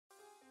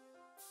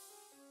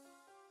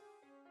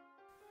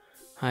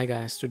Hi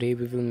guys, today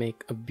we will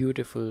make a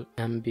beautiful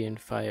ambient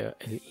fire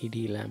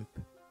LED lamp.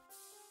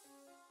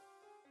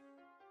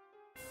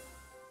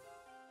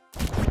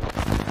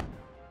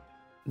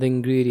 The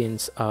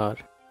ingredients are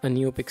a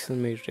Neopixel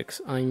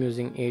matrix. I'm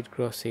using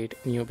 8x8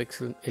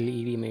 Neopixel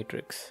LED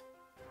matrix.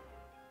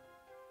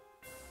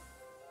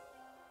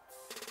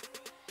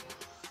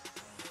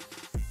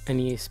 An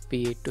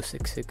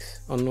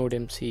ESP8266 or Node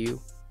MCU.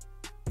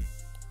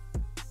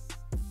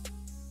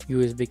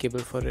 USB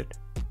cable for it.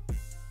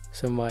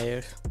 Some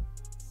wires,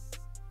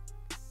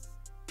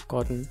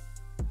 cotton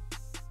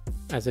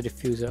as a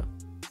diffuser.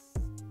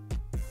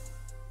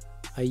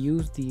 I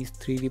use these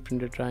 3D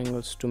printed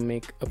triangles to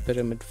make a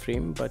pyramid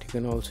frame, but you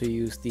can also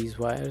use these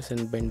wires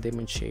and bend them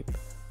in shape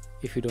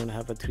if you don't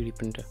have a 3D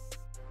printer.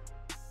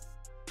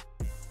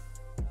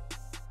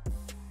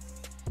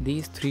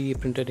 These 3D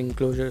printed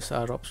enclosures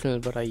are optional,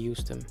 but I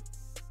use them.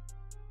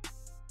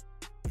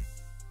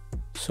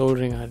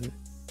 Soldering iron,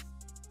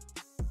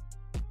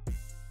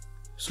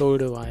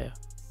 solder wire,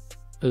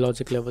 a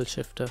logic level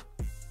shifter.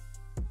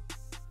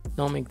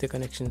 Now make the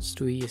connections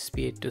to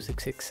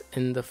ESP8266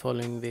 in the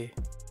following way.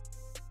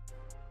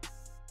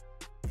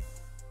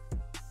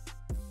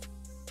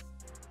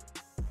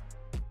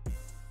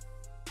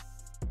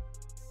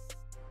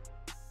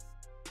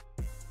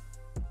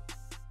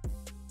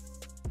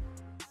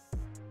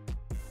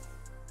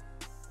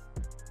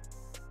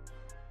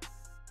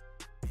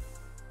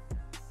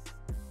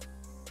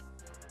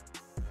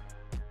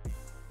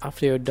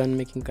 After you're done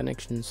making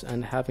connections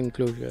and have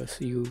enclosures,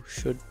 you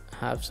should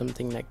have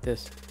something like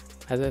this.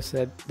 As I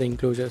said, the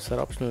enclosures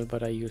are optional,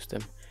 but I use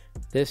them.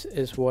 This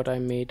is what I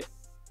made.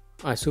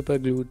 I super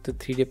glued the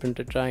 3D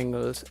printed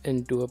triangles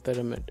into a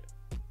pyramid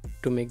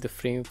to make the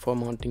frame for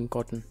mounting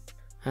cotton.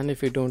 And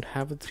if you don't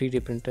have a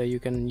 3D printer, you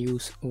can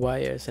use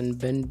wires and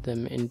bend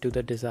them into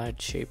the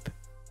desired shape.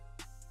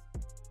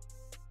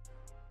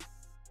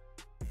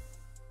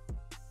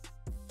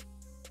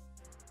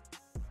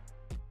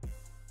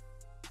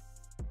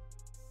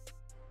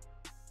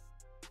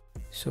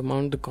 So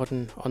mount the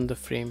cotton on the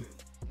frame.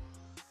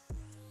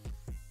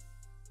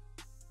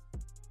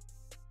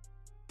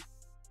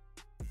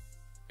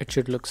 It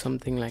should look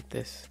something like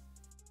this.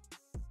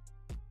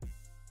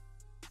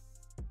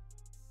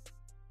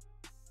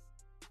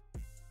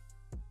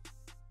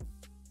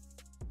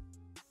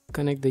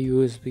 Connect the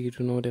USB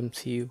to Node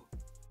MCU.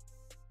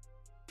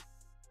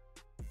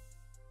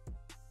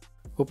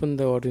 Open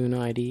the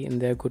Arduino IDE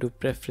and there go to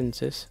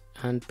Preferences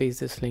and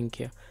paste this link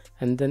here.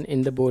 And then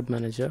in the board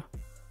manager,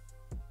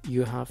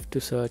 you have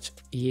to search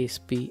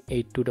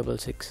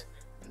ESP8266.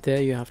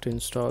 There you have to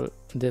install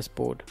this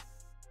board.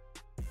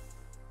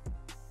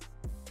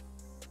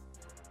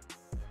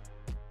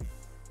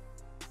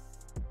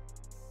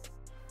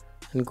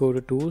 And go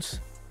to Tools,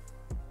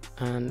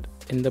 and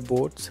in the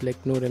board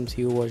select Node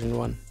MCU version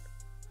 1.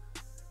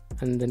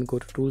 And then go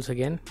to Tools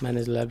again,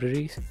 Manage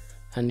Libraries,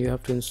 and you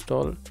have to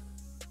install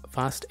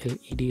Fast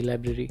LED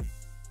library.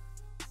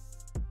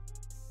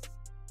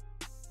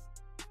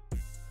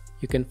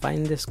 You can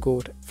find this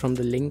code from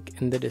the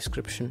link in the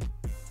description.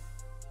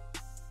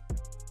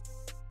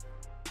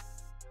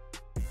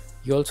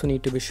 You also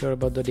need to be sure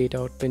about the data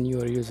out pin you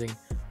are using,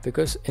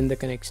 because in the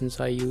connections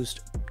I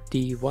used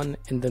D1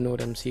 in the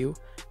Node MCU,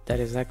 that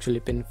is actually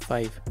pin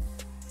 5.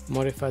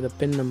 Modify the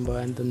pin number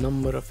and the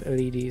number of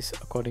LEDs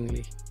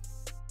accordingly.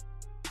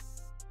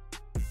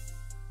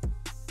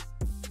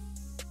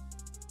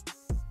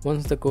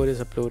 Once the code is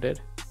uploaded,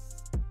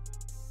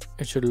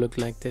 it should look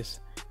like this.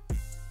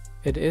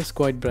 It is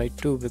quite bright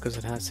too because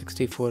it has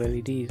 64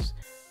 LEDs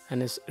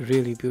and is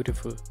really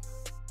beautiful.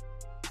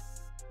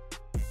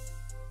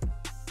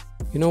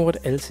 You know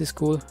what else is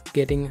cool?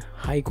 Getting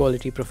high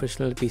quality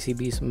professional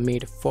PCBs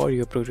made for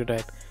your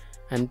prototype,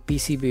 and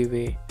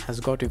PCBWay has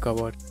got you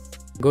covered.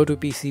 Go to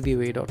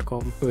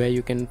PCBWay.com where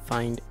you can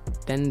find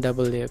 10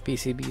 double layer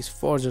PCBs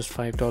for just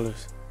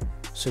 $5.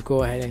 So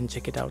go ahead and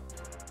check it out.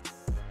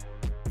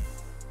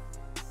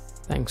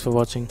 Thanks for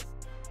watching.